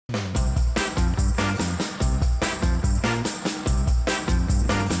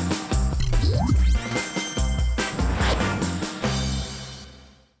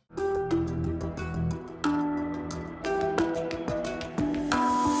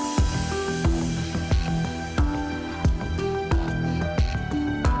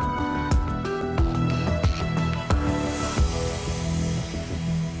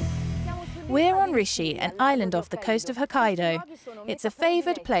Rishiri, an island off the coast of Hokkaido. It's a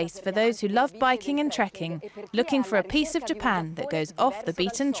favoured place for those who love biking and trekking, looking for a piece of Japan that goes off the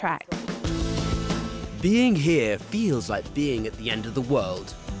beaten track. Being here feels like being at the end of the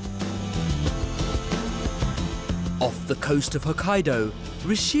world. Off the coast of Hokkaido,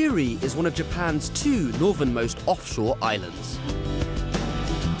 Rishiri is one of Japan's 2 northernmost offshore islands.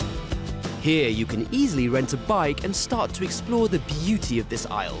 Here you can easily rent a bike and start to explore the beauty of this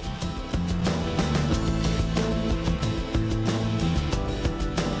isle.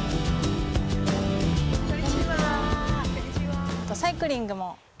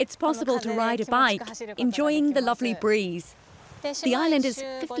 It's possible to ride a bike, enjoying the lovely breeze. The island is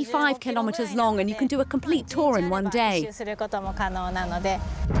 55 kilometers long and you can do a complete tour in one day.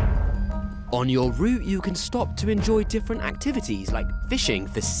 On your route, you can stop to enjoy different activities like fishing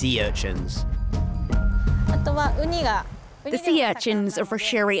for sea urchins. The sea urchins of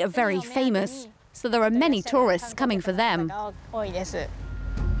Rishiri are very famous, so there are many tourists coming for them.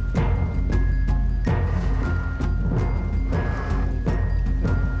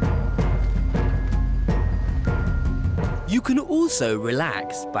 You can also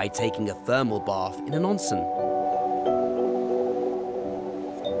relax by taking a thermal bath in an onsen.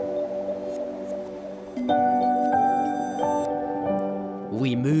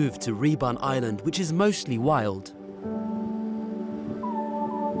 We move to Ribun Island, which is mostly wild.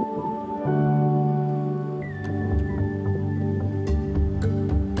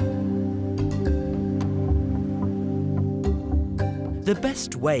 The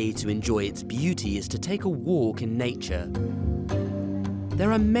best way to enjoy its beauty is to take a walk in nature.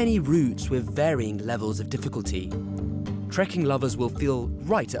 There are many routes with varying levels of difficulty. Trekking lovers will feel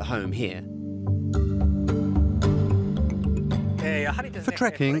right at home here. For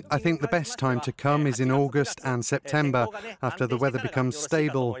trekking, I think the best time to come is in August and September, after the weather becomes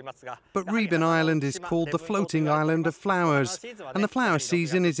stable. But Ribun Island is called the floating island of flowers, and the flower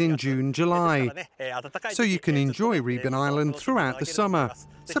season is in June, July. So you can enjoy Ribun Island throughout the summer.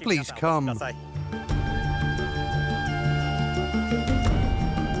 So please come.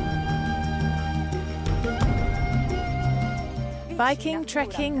 Biking,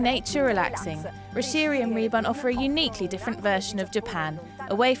 trekking, nature, relaxing. Rishiri and Ribun offer a uniquely different version of Japan,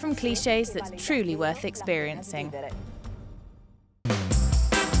 away from clichés that's truly worth experiencing.